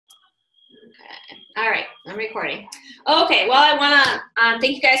All right, I'm recording. Okay, well, I want to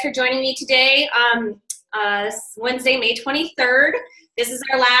thank you guys for joining me today. This Wednesday, May 23rd. This is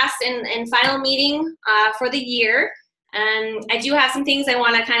our last and final meeting for the year. And I do have some things I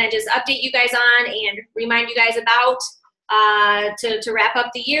want to kind of just update you guys on and remind you guys about to wrap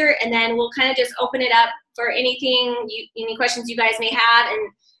up the year. And then we'll kind of just open it up for anything, any questions you guys may have.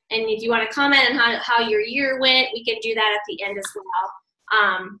 And if you want to comment on how your year went, we can do that at the end as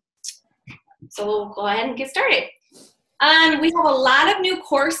well. So we'll go ahead and get started. We have a lot of new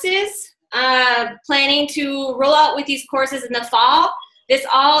courses planning to roll out with these courses in the fall. This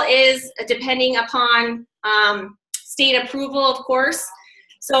all is depending upon state approval, of course.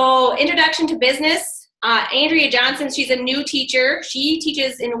 So Introduction to Business, Andrea Johnson, she's a new teacher. She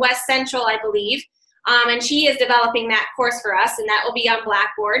teaches in West Central, I believe, and she is developing that course for us, and that will be on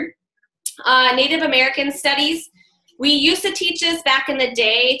Blackboard. Native American Studies. We used to teach this back in the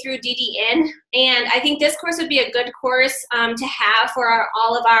day through DDN, and I think this course would be a good course to have for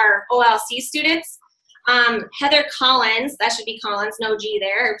all of our OLC students. Heather Collins, that should be Collins, no G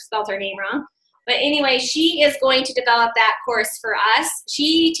there, I spelled her name wrong. But anyway, she is going to develop that course for us.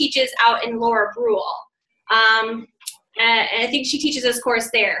 She teaches out in Laura Brule. And I think she teaches this course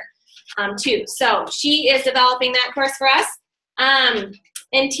there too. So she is developing that course for us.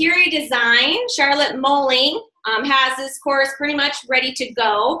 Interior Design, Charlotte Moling, has this course pretty much ready to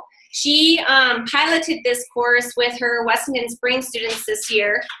go. She piloted this course with her Wessington Springs students this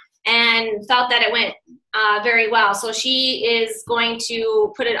year and felt that it went very well. So she is going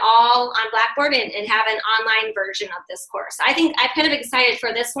to put it all on Blackboard and have an online version of this course. I think I'm kind of excited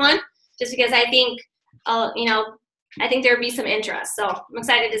for this one just because I think, you know, I think there would be some interest. So I'm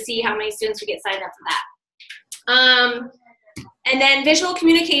excited to see how many students we get signed up for that. And then Visual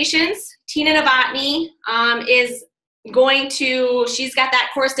Communications, Tina Novotny is going to, she's got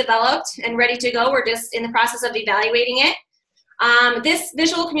that course developed and ready to go. We're just in the process of evaluating it. This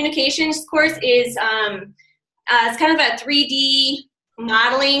Visual Communications course is it's kind of a 3D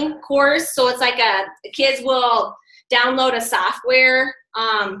modeling course. So it's like kids will download a software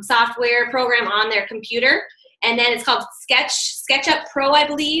program on their computer, and then it's called SketchUp Pro, I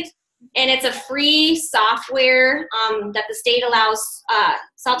believe. And it's a free software that the state allows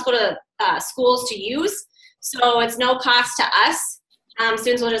South Dakota schools to use. So it's no cost to us.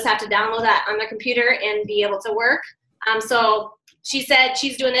 Students will just have to download that on their computer and be able to work. So she said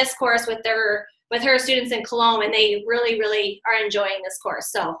she's doing this course with her students in Cologne, and they really, really are enjoying this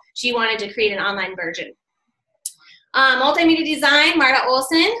course. So she wanted to create an online version. Multimedia Design, Marta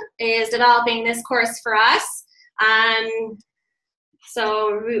Olson is developing this course for us.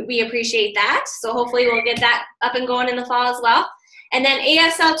 So we appreciate that. So hopefully we'll get that up and going in the fall as well. And then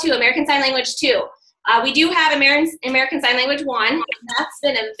ASL 2, American Sign Language 2. We do have American Sign Language 1. That's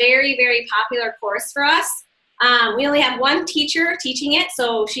been a very, very popular course for us. We only have one teacher teaching it,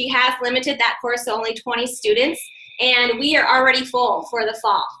 so she has limited that course to only 20 students. And we are already full for the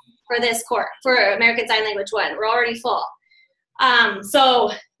fall for this course, for American Sign Language 1. We're already full.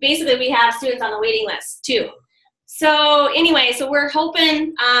 So basically we have students on the waiting list too. So anyway, so we're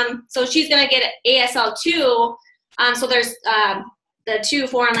hoping, so she's going to get ASL 2, so there's the 2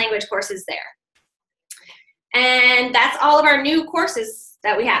 foreign language courses there. And that's all of our new courses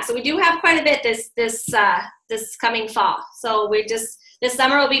that we have. So we do have quite a bit this coming fall. So this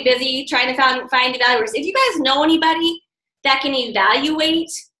summer we'll be busy trying to find evaluators. If you guys know anybody that can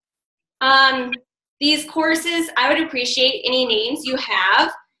evaluate these courses, I would appreciate any names you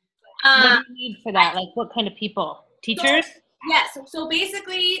have. What do you need for that? Like what kind of people? Teachers? Yes. So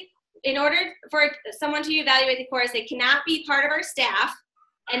basically, in order for someone to evaluate the course, they cannot be part of our staff,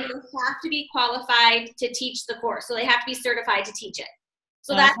 and they have to be qualified to teach the course. So they have to be certified to teach it.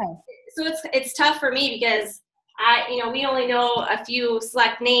 So it's tough for me because we only know a few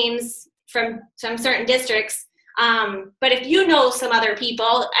select names from certain districts. But if you know some other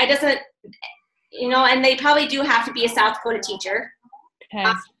people, and they probably do have to be a South Dakota teacher.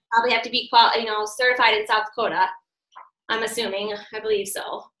 Okay. Probably have to be certified in South Dakota, I'm assuming. I believe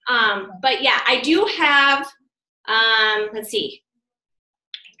so. But yeah, I do have, let's see.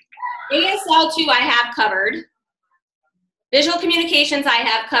 ASL 2 I have covered. Visual Communications I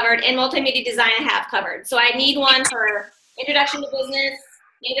have covered, and Multimedia Design I have covered. So I need one for Introduction to Business,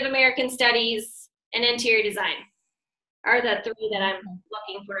 Native American Studies, and Interior Design are the 3 that I'm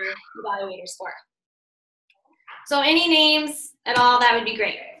looking for evaluators for. So any names at all, that would be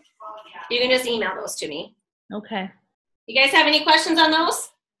great. You can just email those to me. Okay. You guys have any questions on those?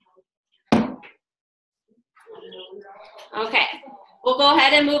 Okay. We'll go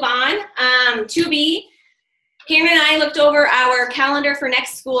ahead and move on. 2B, Karen and I looked over our calendar for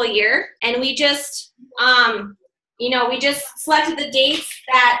next school year, and we just, we just selected the dates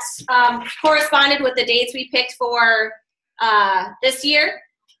that corresponded with the dates we picked for this year.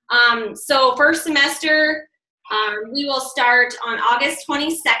 So first semester, we will start on August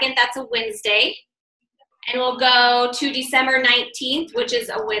 22nd. That's a Wednesday. And we'll go to December 19th, which is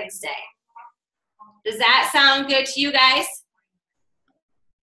a Wednesday. Does that sound good to you guys?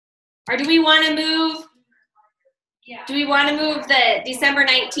 Or do we want to move? Yeah. Do we want to move the December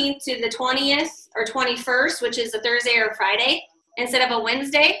 19th to the 20th or 21st, which is a Thursday or a Friday, instead of a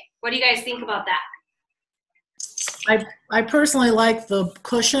Wednesday? What do you guys think about that? I personally like the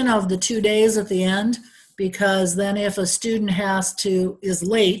cushion of the 2 days at the end, because then if a student is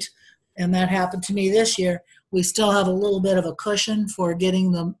late, and that happened to me this year, we still have a little bit of a cushion for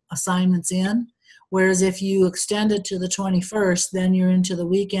getting the assignments in. Whereas if you extend it to the 21st, then you're into the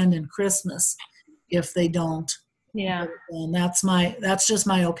weekend and Christmas if they don't. Yeah. And that's just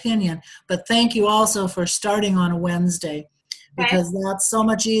my opinion. But thank you also for starting on a Wednesday, because that's so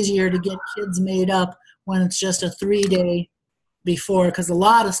much easier to get kids made up when it's just a 3-day before, because a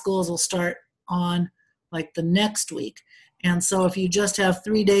lot of schools will start on like the next week. And so if you just have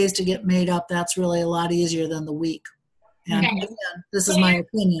 3 days to get made up, that's really a lot easier than the week. And again, this is my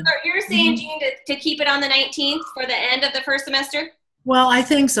opinion. So you're saying, Jean, to keep it on the 19th for the end of the first semester? Well, I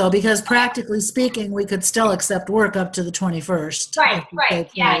think so, because practically speaking, we could still accept work up to the 21st.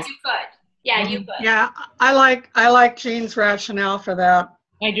 Right. Yeah, you could. Yeah, you could. Yeah, I like Jean's rationale for that.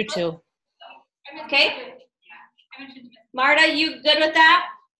 I do too. Okay. Marta, you good with that?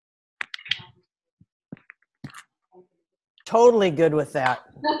 Totally good with that.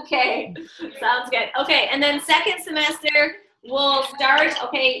 Okay, sounds good. Okay, and then second semester will start,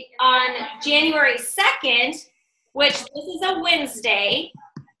 on January 2nd, which this is a Wednesday.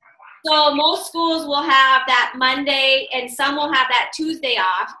 So most schools will have that Monday and some will have that Tuesday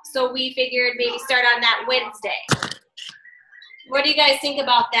off. So we figured maybe start on that Wednesday. What do you guys think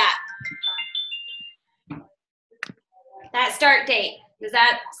about that? That start date, does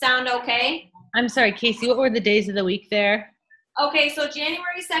that sound okay? I'm sorry, Casey, what were the days of the week there? Okay, so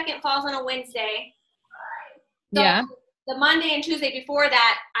January 2nd falls on a Wednesday. So Yeah. the Monday and Tuesday before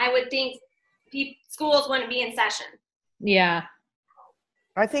that, I would think schools wouldn't be in session. Yeah.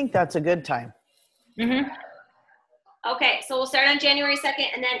 I think that's a good time. Mm-hmm. Okay, so we'll start on January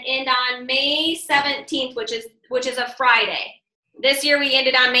 2nd and then end on May 17th, which is a Friday. This year we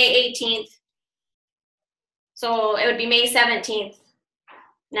ended on May 18th. So it would be May 17th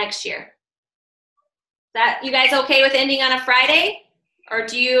next year. That you guys okay with ending on a Friday, or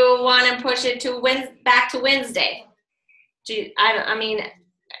do you want to push it to back to Wednesday? I mean,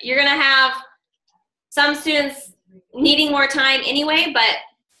 you're gonna have some students needing more time anyway, but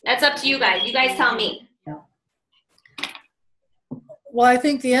that's up to you guys. You guys tell me. Well, I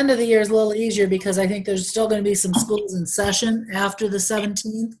think the end of the year is a little easier, because I think there's still going to be some schools in session after the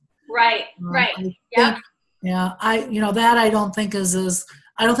 17th. Right. Yeah. Yeah. I don't think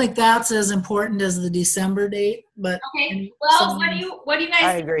I don't think that's as important as the December date, but. Okay. Well, what do you guys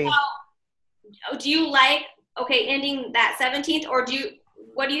I think agree. about, do you like, ending that 17th, or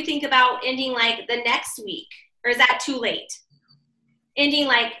what do you think about ending like the next week, or is that too late? Ending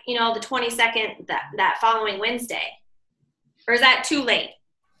like, the 22nd, that following Wednesday, or is that too late?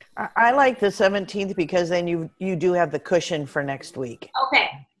 I like the 17th, because then you do have the cushion for next week. Okay.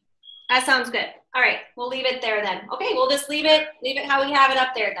 That sounds good. All right. We'll leave it there then. Okay. We'll just leave it how we have it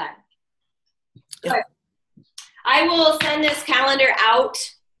up there then. Yep. Okay. I will send this calendar out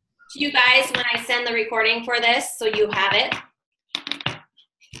to you guys when I send the recording for this, so you have it.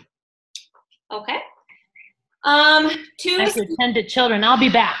 Okay. I pretend to children. I'll be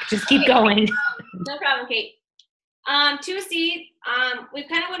back. Just keep going. No problem, Kate. 2C, we've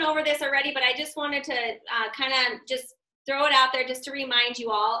kind of went over this already, but I just wanted to kind of just throw it out there just to remind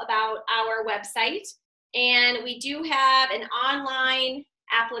you all about our website. And we do have an online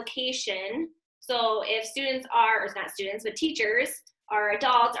application. So if students or not students, but teachers or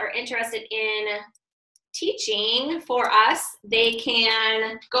adults are interested in teaching for us, they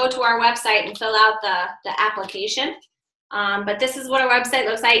can go to our website and fill out the application. But this is what our website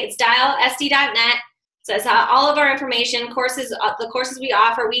looks like. It's dialsd.net. So it's all of our information, the courses we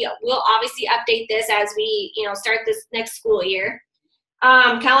offer. We will obviously update this as we, start this next school year.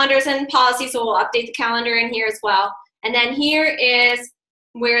 Calendars and policies, so we'll update the calendar in here as well. And then here is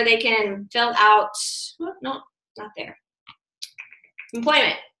where they can fill out, no, not there.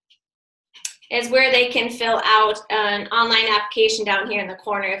 Employment is where they can fill out an online application down here in the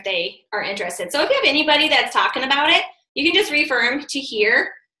corner if they are interested. So if you have anybody that's talking about it, you can just refer them to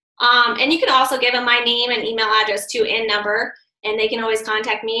here. And you can also give them my name and email address too and number, and they can always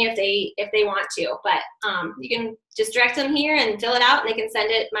contact me if they want to. But you can just direct them here and fill it out, and they can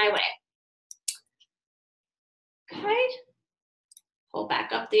send it my way. Okay. Hold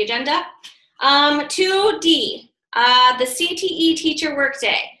back up the agenda. 2D, the CTE teacher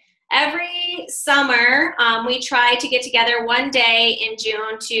workday. Every summer, we try to get together one day in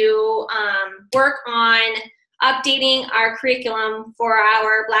June to work on updating our curriculum for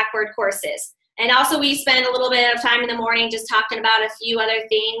our Blackboard courses. And also we spend a little bit of time in the morning just talking about a few other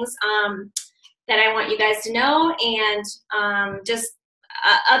things that I want you guys to know, and just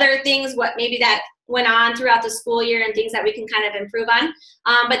other things, what maybe that went on throughout the school year and things that we can kind of improve on.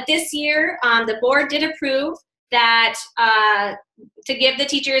 But this year, the board did approve that to give the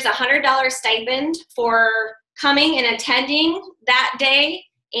teachers a $100 stipend for coming and attending that day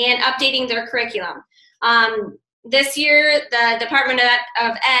and updating their curriculum. This year, the Department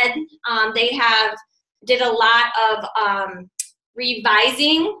of Ed, they did a lot of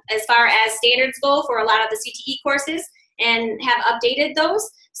revising as far as standards go for a lot of the CTE courses and have updated those.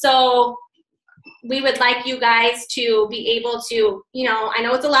 So we would like you guys to be able to, I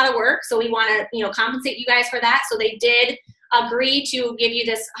know it's a lot of work, so we want to, compensate you guys for that. So they did agree to give you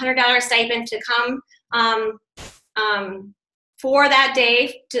this $100 stipend to come for that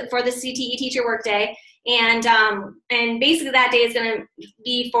day, for the CTE teacher work day. And basically that day is going to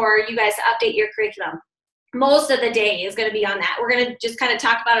be for you guys to update your curriculum. Most of the day is going to be on that. We're going to just kind of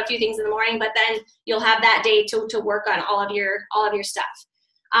talk about a few things in the morning, but then you'll have that day to work on all of your stuff.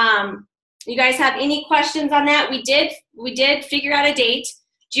 You guys have any questions on that? We did figure out a date,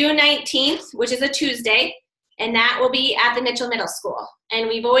 June 19th, which is a Tuesday, and that will be at the Mitchell Middle School. And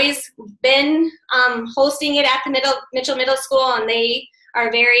we've always been hosting it at the Mitchell Middle School, and they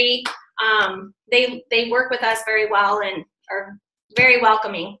are very, they work with us very well and are very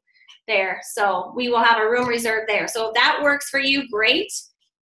welcoming there. So we will have a room reserved there. So if that works for you, great.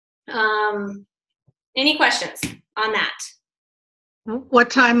 Any questions on that? What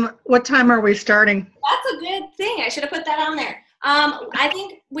time are we starting? That's a good thing. I should have put that on there. I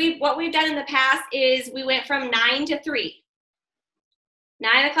think what we've done in the past is we went from 9 to 3.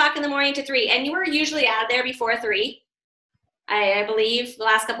 9 o'clock in the morning to 3. And you were usually out of there before 3. I believe the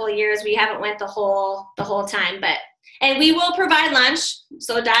last couple of years we haven't went the whole time, and we will provide lunch.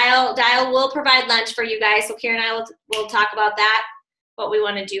 So Dial will provide lunch for you guys. So Karen and I will talk about that, what we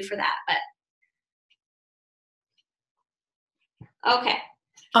want to do for that. But okay.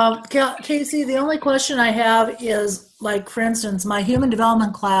 Casey, the only question I have is, like, for instance, my human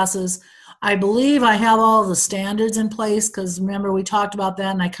development classes, I believe I have all the standards in place, because remember we talked about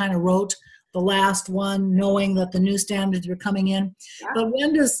that and I kind of wrote the last one knowing that the new standards were coming in. Yeah. But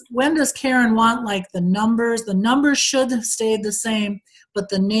when does Karen want, like, the numbers? The numbers should have stayed the same, but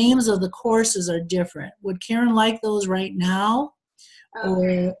the names of the courses are different. Would Karen like those right now?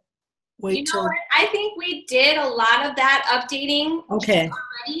 Okay. Or wait till... I think we did a lot of that updating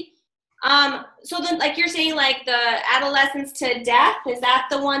already. So then, like you're saying, like the adolescence to death, is that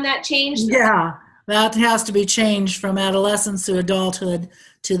the one that changed? Yeah, that has to be changed from adolescence to adulthood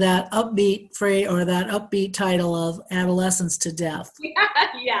to that upbeat phrase, or that upbeat title of adolescence to death.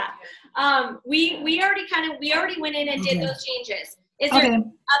 Yeah. We already went in and did those changes. Is there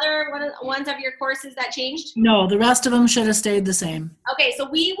other ones of your courses that changed? No, the rest of them should have stayed the same. Okay, so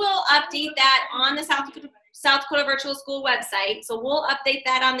we will update that on the South Dakota Virtual School website. So we'll update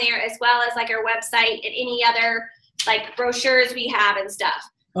that on there, as well as like our website and any other like brochures we have and stuff.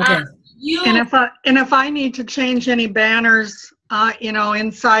 Okay. And if I need to change any banners,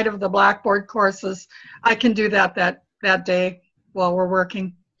 inside of the Blackboard courses, I can do that day while we're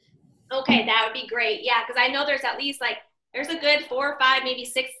working. Okay, that would be great. Yeah, because I know there's at least there's a good 4 or 5, maybe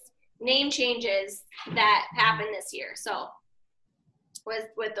 6 name changes that happened this year. So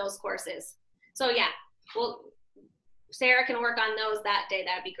with those courses. So yeah, Sarah can work on those that day.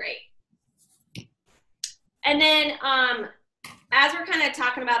 That'd be great. And then as we're kind of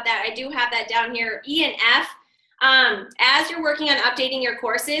talking about that, I do have that down here, E and F. As you're working on updating your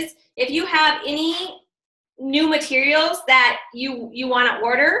courses, if you have any new materials that you want to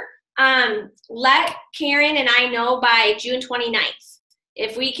order, let Karen and I know by June 29th.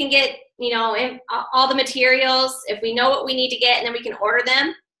 If we can get, all the materials, if we know what we need to get and then we can order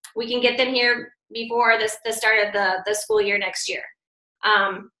them, we can get them here before the start of the school year next year.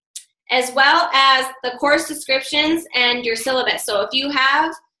 As well as the course descriptions and your syllabus. So if you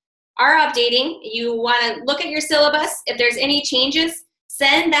are updating, you want to look at your syllabus. If there's any changes,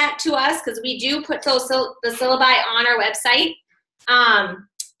 send that to us, because we do put the syllabi on our website.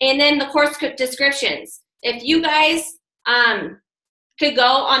 And then the course descriptions. If you guys could go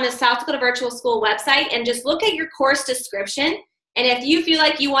on the South Dakota Virtual School website and just look at your course description. And if you feel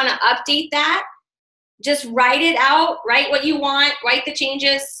like you want to update that, just write it out, write what you want, write the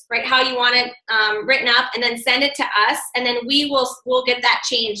changes, write how you want it written up, and then send it to us, and then we'll get that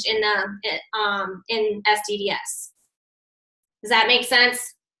changed in SDDS. Does that make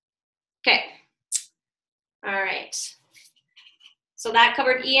sense? Okay. All right. So that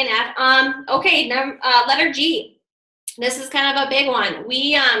covered E and F. Okay, letter G. This is kind of a big one.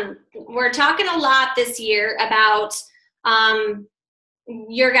 We're talking a lot this year about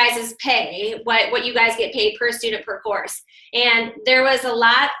your guys' pay, what you guys get paid per student per course. And there was a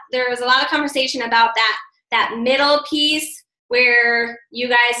lot of conversation about that middle piece where you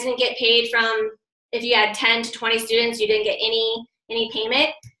guys didn't get paid from, if you had 10 to 20 students, you didn't get any payment.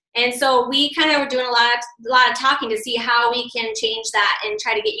 And so we kind of were doing a lot of talking to see how we can change that and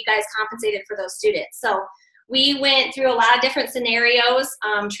try to get you guys compensated for those students. So we went through a lot of different scenarios.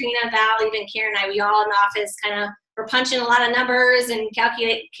 Trina, Val, even Karen and I, we all in the office kind of were punching a lot of numbers and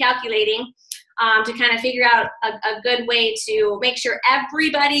calculating to kind of figure out a good way to make sure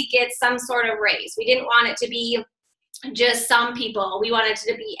everybody gets some sort of raise. We didn't want it to be just some people. We wanted it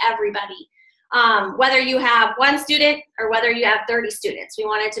to be everybody. Whether you have one student or whether you have 30 students, we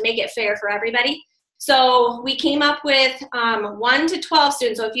wanted to make it fair for everybody. So we came up with 1 to 12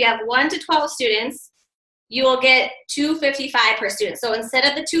 students. So if you have 1 to 12 students, you will get $255 per student. So instead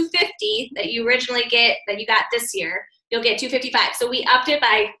of the $250 that you originally got this year, you'll get $255. So we upped it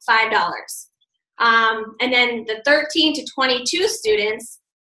by $5. And then the 13 to 22 students,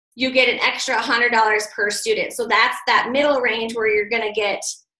 you get an extra $100 per student. So that's that middle range where you're gonna get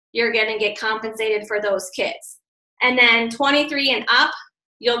compensated for those kids. And then 23 and up,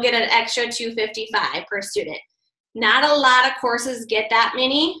 you'll get an extra $255 per student. Not a lot of courses get that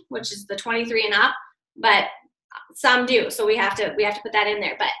many, which is the 23 and up, but some do. So we have to put that in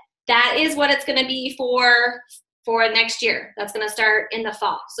there. But that is what it's going to be for next year. That's going to start in the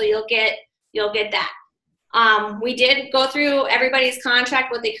fall. So you'll get that. We did go through everybody's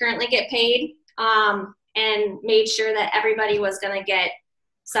contract, what they currently get paid, and made sure that everybody was going to get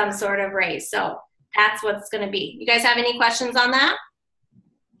some sort of raise. So that's what's going to be. You guys have any questions on that?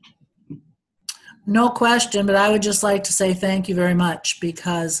 No question, but I would just like to say thank you very much,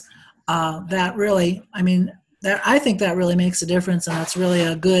 because that really, I think that really makes a difference, and that's really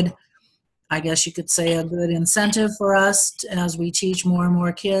a good, I guess you could say, a good incentive for us as we teach more and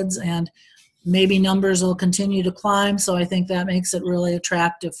more kids, and maybe numbers will continue to climb. So I think that makes it really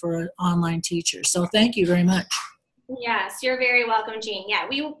attractive for online teachers. So thank you very much. Yes, you're very welcome, Jean. Yeah,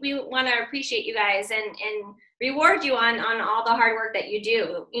 we want to appreciate you guys and reward you on all the hard work that you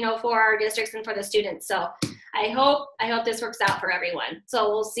do, for our districts and for the students. So I hope this works out for everyone. So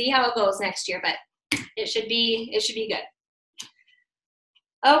we'll see how it goes next year, but it should be good.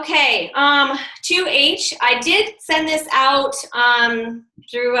 Okay, 2H, I did send this out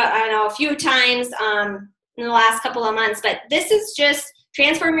through, a few times in the last couple of months, but this is just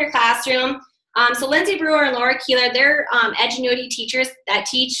transform your classroom. So Lindsay Brewer and Laura Keeler, they're Edgenuity teachers that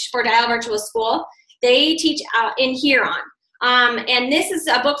teach for Dial Virtual School. They teach out in Huron. And this is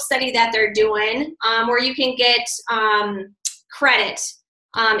a book study that they're doing where you can get credit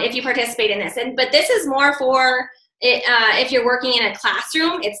if you participate in this. But this is more for if you're working in a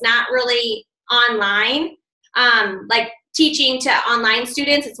classroom. It's not really online, like teaching to online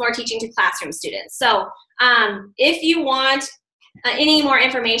students. It's more teaching to classroom students. So if you want any more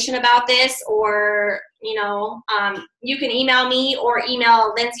information about this, or you can email me or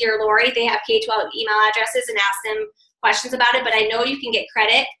email Lindsay or Lori. They have K-12 email addresses, and ask them questions about it. But I know you can get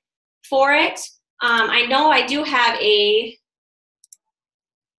credit for it. I know I do have a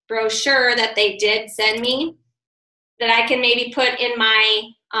brochure that they did send me that I can maybe put in my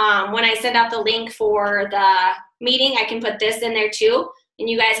when I send out the link for the meeting. I can put this in there too. And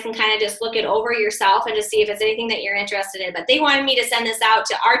you guys can kind of just look it over yourself and just see if it's anything that you're interested in. But they wanted me to send this out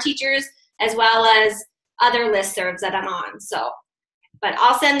to our teachers as well as other listservs that I'm on. So, but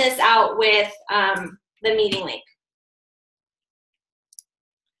I'll send this out with the meeting link.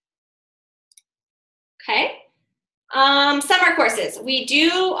 Okay. Summer courses. We do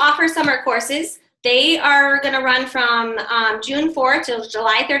offer summer courses. They are going to run from June 4th till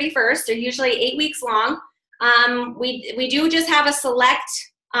July 31st. They're usually 8 weeks long. We do just have a select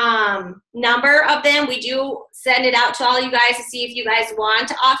number of them. We do send it out to all you guys to see if you guys want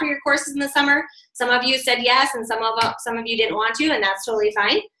to offer your courses in the summer. Some of you said yes, and some of you didn't want to, and that's totally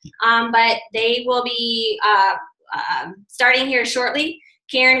fine. But they will be starting here shortly.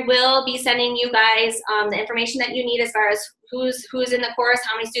 Karen will be sending you guys the information that you need as far as who's in the course,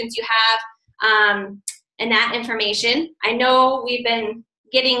 how many students you have, and that information. I know we've been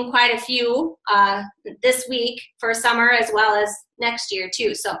getting quite a few this week for summer as well as next year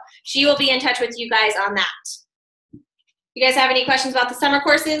too. So she will be in touch with you guys on that. You guys have any questions about the summer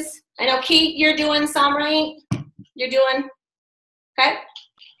courses? I know Kate, you're doing some, right? You're doing, okay?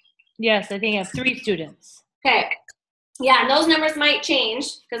 Yes, I think I have 3 students. Okay. Yeah, and those numbers might change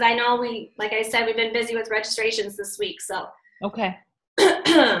because I know like I said, we've been busy with registrations this week, so. Okay.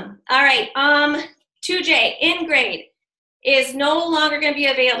 All right, 2J, in grade is no longer going to be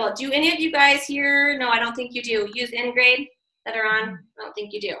available. Do any of you guys here, no, I don't think you do, use in grade that are on? I don't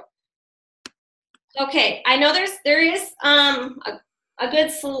think you do. Okay, I know there is a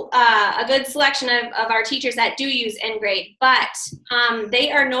good selection of our teachers that do use in grade, but they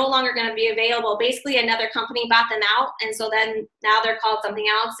are no longer going to be available. Basically, another company bought them out, and so then now they're called something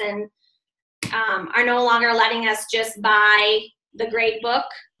else, and are no longer letting us just buy the grade book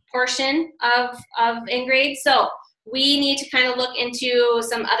portion of in grade. So we need to kind of look into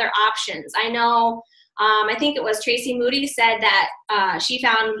some other options. I know. I think it was Tracy Moody said that she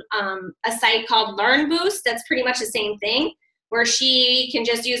found a site called Learn Boost that's pretty much the same thing, where she can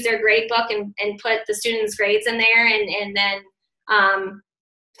just use their grade book and put the students' grades in there, and then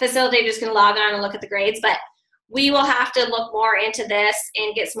facilitators can log on and look at the grades. But we will have to look more into this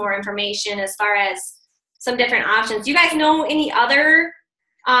and get some more information as far as some different options. Do you guys know any other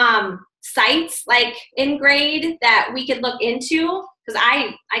sites like in grade that we could look into? Because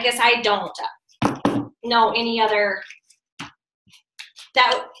I guess I don't know any other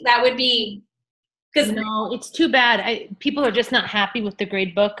that would be, because no, it's too bad. People are just not happy with the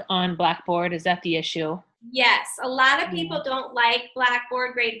grade book on Blackboard. Is that the issue? yes, a lot of people don't like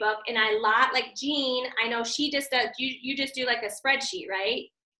Blackboard grade book, and like Jean, I know she just does, you just do like a spreadsheet, right?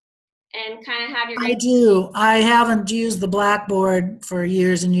 And kind of have your I do. I haven't used the Blackboard for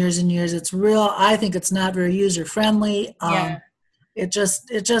years and years and years. I think it's not very user friendly. Yeah. It just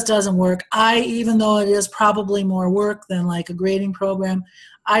doesn't work. Even though it is probably more work than like a grading program,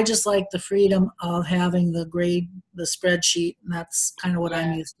 I just like the freedom of having the spreadsheet, and that's kind of what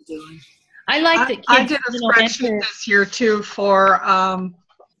I'm used to doing. I like that kids, I did a spreadsheet this year too for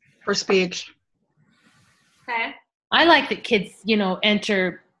speech. Okay. I like that kids,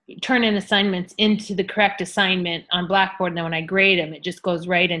 turn in assignments into the correct assignment on Blackboard, and then when I grade them, it just goes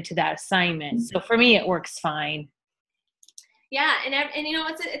right into that assignment. So for me, it works fine. Yeah, and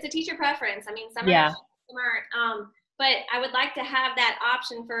it's a teacher preference. I mean, some Yeah. aren't. But I would like to have that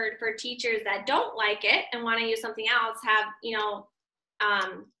option for teachers that don't like it and want to use something else.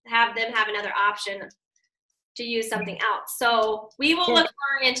 Have them have another option to use something else. So we will look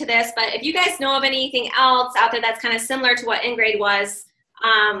more into this. But if you guys know of anything else out there that's kind of similar to what InGrade was,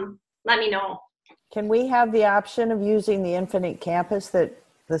 let me know. Can we have the option of using the Infinite Campus that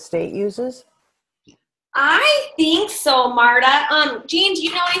the state uses? I think so, Marta. Jean, do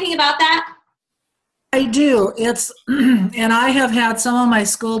you know anything about that? I do. And I have had some of my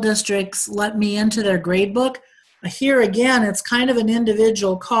school districts let me into their grade book. Here again, it's kind of an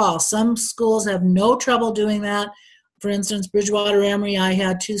individual call. Some schools have no trouble doing that. For instance, Bridgewater Emory, I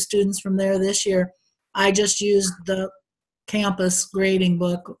had 2 students from there this year. I just used the campus grading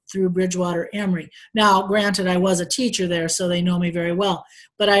book through Bridgewater Emory. Now, granted, I was a teacher there, so they know me very well.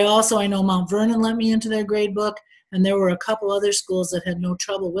 But I know Mount Vernon let me into their grade book, and there were a couple other schools that had no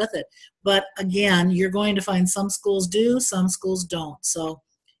trouble with it. But again, you're going to find some schools do, some schools don't. So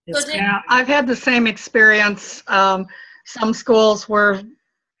I've had the same experience. Some schools were,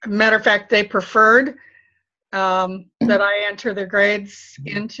 matter of fact, they preferred that I enter their grades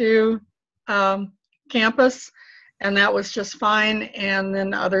into campus, and that was just fine. And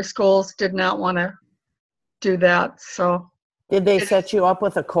then other schools did not want to do that. So did they set you up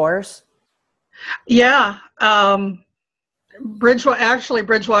with a course? Yeah.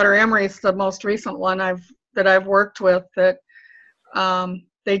 Bridgewater Emory is the most recent one that I've worked with, that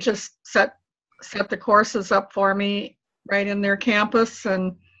they just set the courses up for me right in their campus,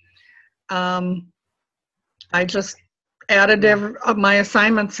 and I just added my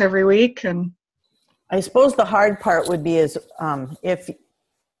assignments every week. And I suppose the hard part would be if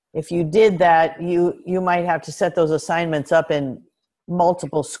you did that, you might have to set those assignments up in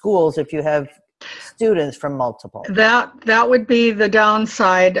multiple schools if you have students from multiple. That would be the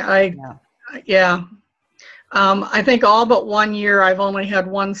downside. I think all but 1 year I've only had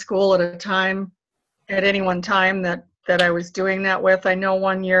one school at a time, at any one time, that I was doing that with. I know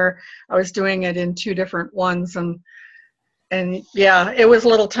 1 year I was doing it in 2 different ones, and yeah, it was a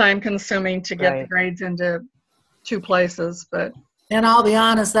little time consuming to get the grades into 2 places, but And I'll be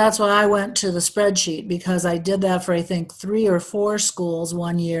honest, that's why I went to the spreadsheet, because I did that for, I think, 3 or 4 schools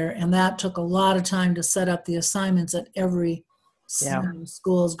one year, and that took a lot of time to set up the assignments at every Yeah.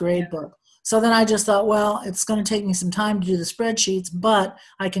 school's grade book. So then I just thought, well, it's going to take me some time to do the spreadsheets, but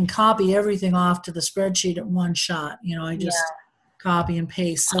I can copy everything off to the spreadsheet at one shot. I just copy and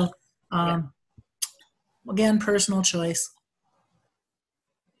paste. So again, personal choice.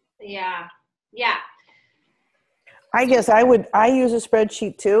 Yeah. I guess I use a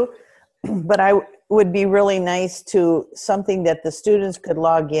spreadsheet too, but would be really nice to something that the students could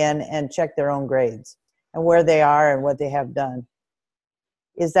log in and check their own grades and where they are and what they have done.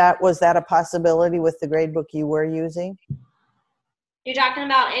 Was that a possibility with the grade book you were using? You're talking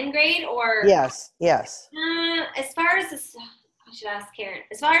about in grade or? Yes. As far as this, I should ask Karen.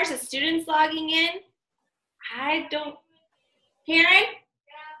 As far as the students logging in, I don't. Karen,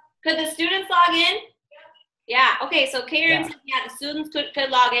 could the students log in? Yeah. Okay. So Karen said, the students could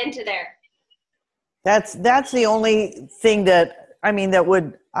log into there. That's the only thing that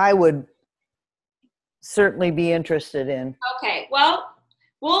I would certainly be interested in. Okay. Well,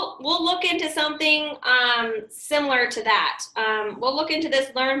 we'll look into something similar to that. We'll look into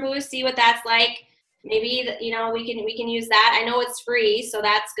this Learn Boost, see what that's like. Maybe we can use that. I know it's free, so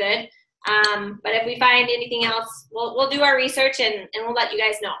that's good. But if we find anything else, we'll do our research and we'll let you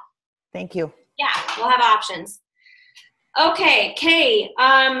guys know. Thank you. Yeah, we'll have options. Okay, Kay,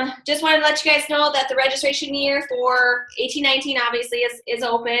 just wanted to let you guys know that the registration year for 18-19 obviously is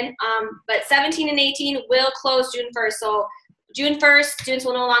open, but 17 and 18 will close June 1st. So June 1st, students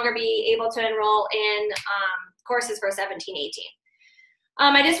will no longer be able to enroll in courses for 17-18.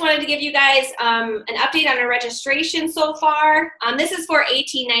 I just wanted to give you guys an update on our registration so far. This is for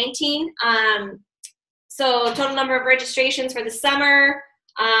 18-19. So total number of registrations for the summer.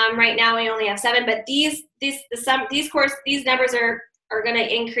 Right now we only have 7, but these numbers are going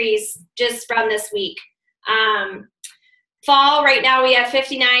to increase just from this week. Fall, right now we have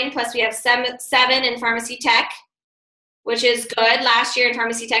 59, plus we have 7 in pharmacy tech, which is good. Last year in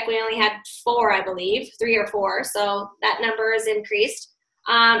pharmacy tech we only had 4, I believe, 3 or 4, so that number is increased.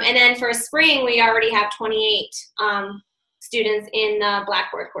 And then for spring we already have 28 students in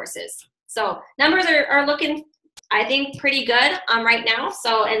Blackboard courses. So numbers are looking, I think, pretty good right now.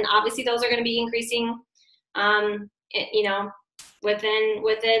 So, and obviously those are going to be increasing,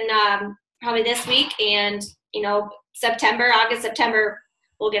 within probably this week, and August, September,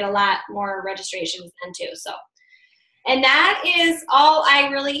 we'll get a lot more registrations then too. So, and that is all I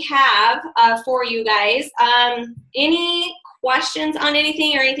really have for you guys. Any questions on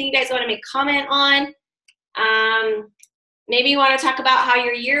anything, or anything you guys want to make comment on? Maybe you want to talk about how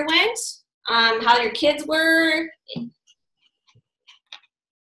your year went. How your kids were.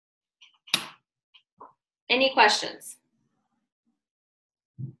 Any questions?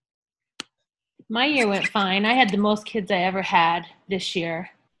 My year went fine. I had the most kids I ever had this year.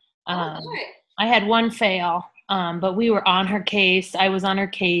 I had 1 fail, but we were on her case. I was on her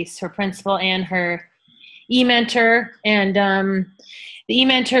case, her principal and her e-mentor, and the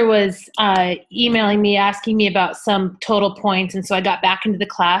e-mentor was emailing me, asking me about some total points, and so I got back into the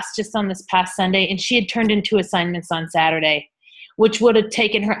class just on this past Sunday, and she had turned in 2 assignments on Saturday, which would have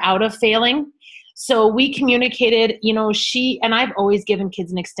taken her out of failing. So we communicated, she, and I've always given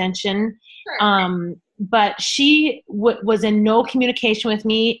kids an extension, sure. But she was in no communication with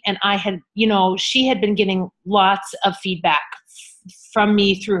me, and I had, she had been getting lots of feedback from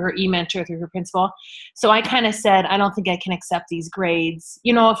me through her e-mentor, through her principal. So I kind of said, I don't think I can accept these grades.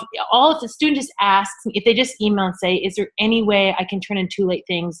 If the student just asks, if they just email and say, is there any way I can turn in 2 late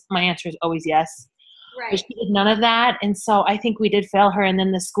things? My answer is always yes. Right. But she did none of that. And so I think we did fail her. And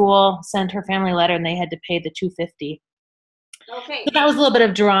then the school sent her family letter and they had to pay the $250. Okay. So that was a little bit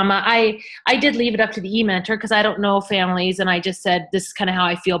of drama. I did leave it up to the e-mentor because I don't know families. And I just said, this is kind of how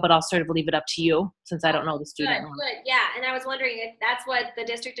I feel, but I'll sort of leave it up to you since I don't know the student. Good. Yeah. And I was wondering if that's what the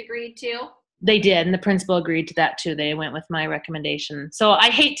district agreed to. They did. And the principal agreed to that too. They went with my recommendation. So I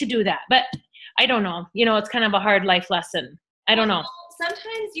hate to do that, but I don't know. It's kind of a hard life lesson. I don't know.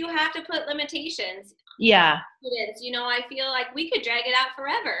 Sometimes you have to put limitations. Yeah. Students, I feel like we could drag it out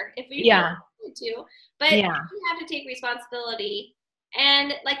forever if we wanted to. But you have to take responsibility.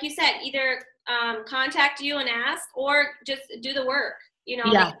 And like you said, either contact you and ask, or just do the work. They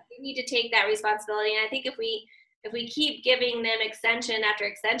need to take that responsibility. And I think if we keep giving them extension after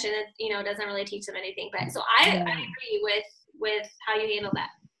extension, it doesn't really teach them anything. But so I agree with how you handle that.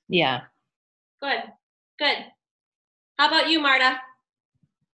 Yeah. Good. How about you, Marta?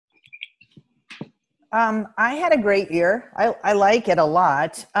 I had a great year. I like it a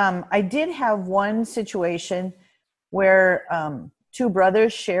lot. I did have one situation where two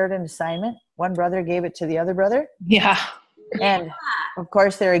brothers shared an assignment. One brother gave it to the other brother. Yeah. And of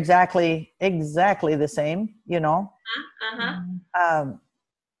course they're exactly the same, you know.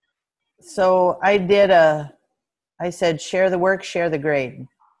 So I said, share the work, share the grade.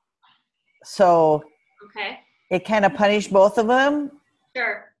 So it kind of punished both of them.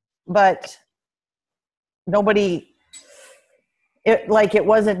 Sure. But it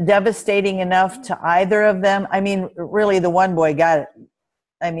wasn't devastating enough to either of them. I mean, really, the one boy got it.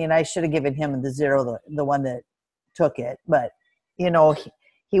 I mean, I should have given him the 0, the one that took it. But, you know,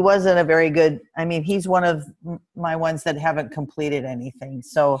 he wasn't a very good, I mean, he's one of my ones that haven't completed anything.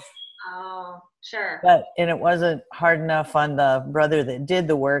 So. Oh, sure. And it wasn't hard enough on the brother that did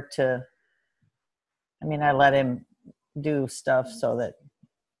the work to, I mean, I let him do stuff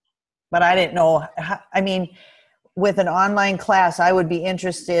but I didn't know, I mean, with an online class, I would be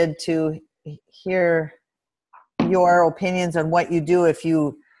interested to hear your opinions on what you do if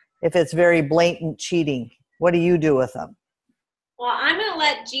it's very blatant cheating. What do you do with them? Well, I'm going to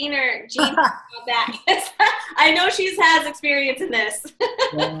let Jean talk about that. I know she has experience in this.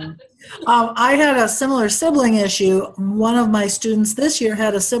 Yeah. I had a similar sibling issue. One of my students this year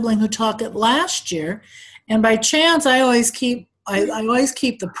had a sibling who took it last year. And by chance, I always keep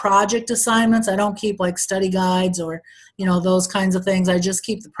the project assignments. I don't keep like study guides or, you know, those kinds of things. I just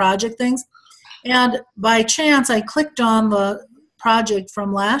keep the project things. And by chance, I clicked on the project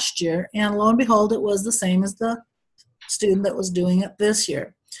from last year, and lo and behold, it was the same as the student that was doing it this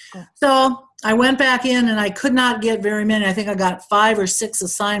year. So I went back in and I could not get very many. I think I got 5 or 6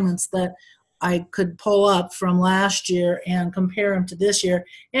 assignments that I could pull up from last year and compare them to this year,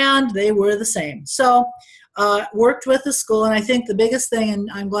 and they were the same. So worked with the school, and I think the biggest thing, and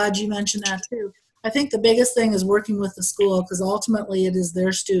I'm glad you mentioned that too, I think the biggest thing is working with the school, because ultimately it is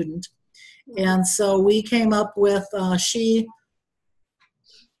their student. And so we came up with, she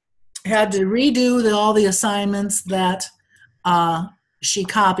had to redo all the assignments that she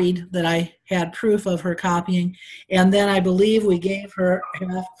copied, that I had proof of her copying, and then I believe we gave her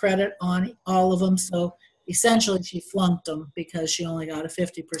half credit on all of them, so essentially she flunked them because she only got a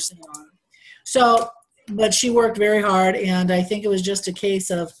 50% on them. So, but she worked very hard, and I think it was just a case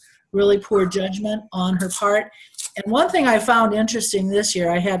of really poor judgment on her part. And one thing I found interesting this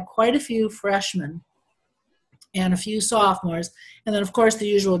year, I had quite a few freshmen and a few sophomores, and then of course the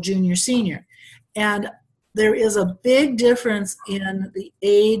usual junior, senior. And there is a big difference in the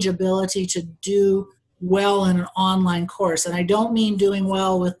age ability to do well in an online course. And I don't mean doing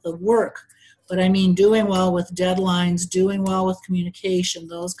well with the work, but I mean doing well with deadlines, doing well with communication,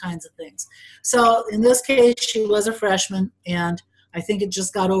 those kinds of things. So in this case, she was a freshman, and I think it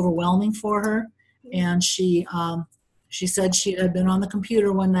just got overwhelming for her. And she said she had been on the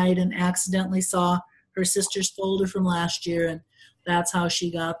computer one night and accidentally saw her sister's folder from last year, and that's how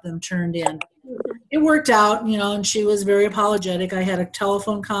she got them turned in. It worked out, you know, and she was very apologetic. I had a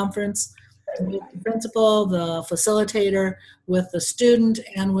telephone conference with the principal, the facilitator, with the student,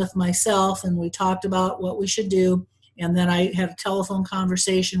 and with myself, and we talked about what we should do. And then I had a telephone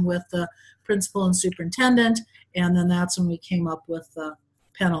conversation with the principal and superintendent, and then that's when we came up with the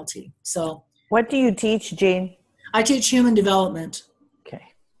penalty. So, what do you teach, Jean? I teach human development. Okay.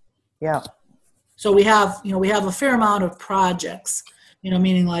 Yeah. So we have a fair amount of projects, you know,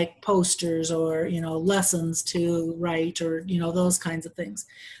 meaning like posters or, you know, lessons to write or, you know, those kinds of things.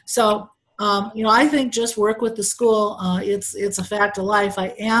 So, you know, I think just work with the school. It's a fact of life.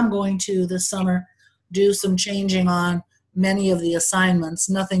 I am going to this summer do some changing on many of the assignments.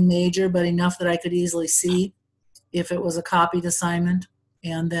 Nothing major, but enough that I could easily see if it was a copied assignment,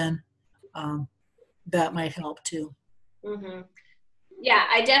 and then that might help too. Mm-hmm. Yeah,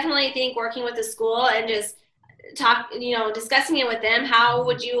 I definitely think working with the school and just discussing it with them, how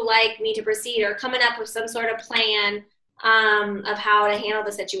would you like me to proceed, or coming up with some sort of plan of how to handle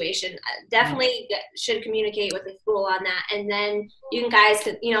the situation. Definitely should communicate with the school on that, and then you guys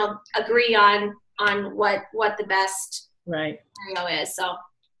could, agree on what the best scenario is. So,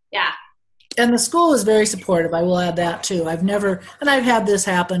 yeah. And the school is very supportive. I will add that too. I've had this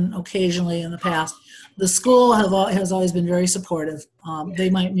happen occasionally in the past. The school has always been very supportive. They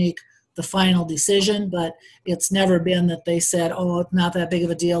might make the final decision, but it's never been that they said, "Oh, it's not that big of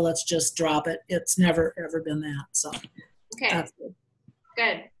a deal, let's just drop it." It's never ever been that. So, okay, that's good.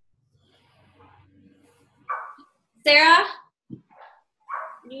 Good. Sarah,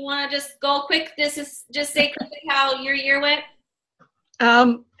 you want to just go quick? Just say quickly how your year went.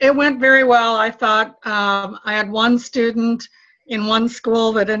 It went very well. I thought I had one student in one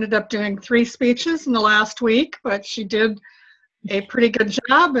school that ended up doing 3 speeches in the last week, but she did a pretty good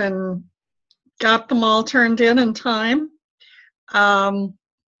job and got them all turned in time. And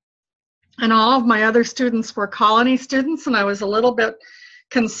all of my other students were colony students, and I was a little bit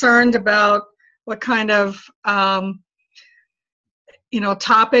concerned about what kind of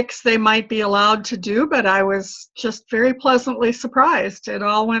topics they might be allowed to do, but I was just very pleasantly surprised. It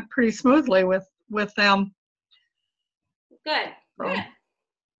all went pretty smoothly with them. Good, good,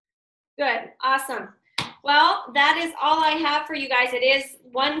 good, awesome. Well, that is all I have for you guys. It is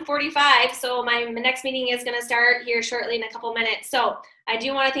 1:45, so my next meeting is going to start here shortly in a couple minutes. So I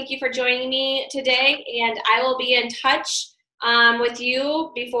do want to thank you for joining me today, and I will be in touch with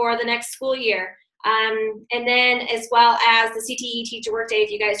you before the next school year. And then as well as the CTE Teacher Workday if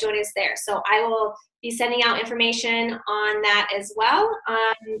you guys join us there. So I will be sending out information on that as well.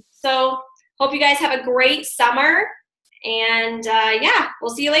 So hope you guys have a great summer, and yeah,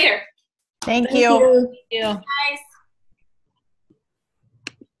 we'll see you later. Thank you. Thank you. Guys.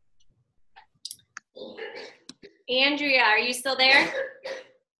 Andrea, are you still there?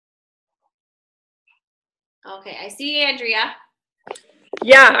 Okay, I see Andrea.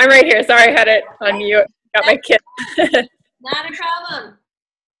 Yeah, I'm right here. Sorry, I had it on mute. Got my kid. Not a problem.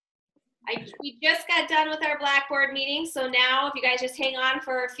 We just got done with our Blackboard meeting, so now if you guys just hang on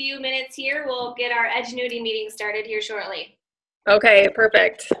for a few minutes here, we'll get our Edgenuity meeting started here shortly. Okay,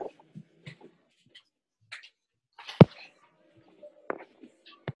 perfect.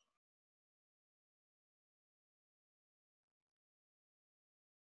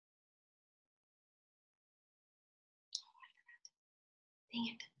 Dang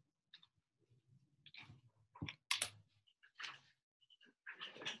it.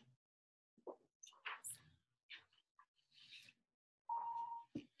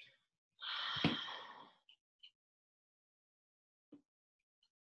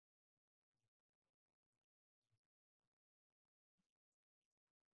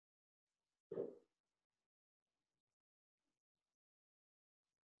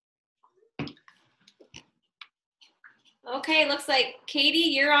 Okay, looks like Katie,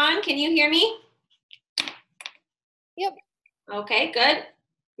 you're on. Can you hear me? Yep. Okay, good.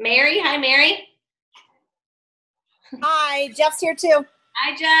 Mary, hi Mary. Hi, Jeff's here too.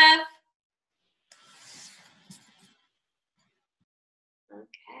 Hi Jeff.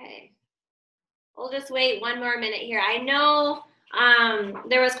 Okay. We'll just wait one more minute here. I know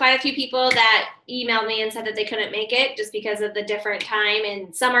there was quite a few people that emailed me and said that they couldn't make it just because of the different time,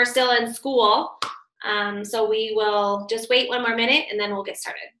 and some are still in school. So we will just wait one more minute and then we'll get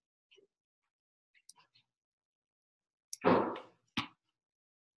started.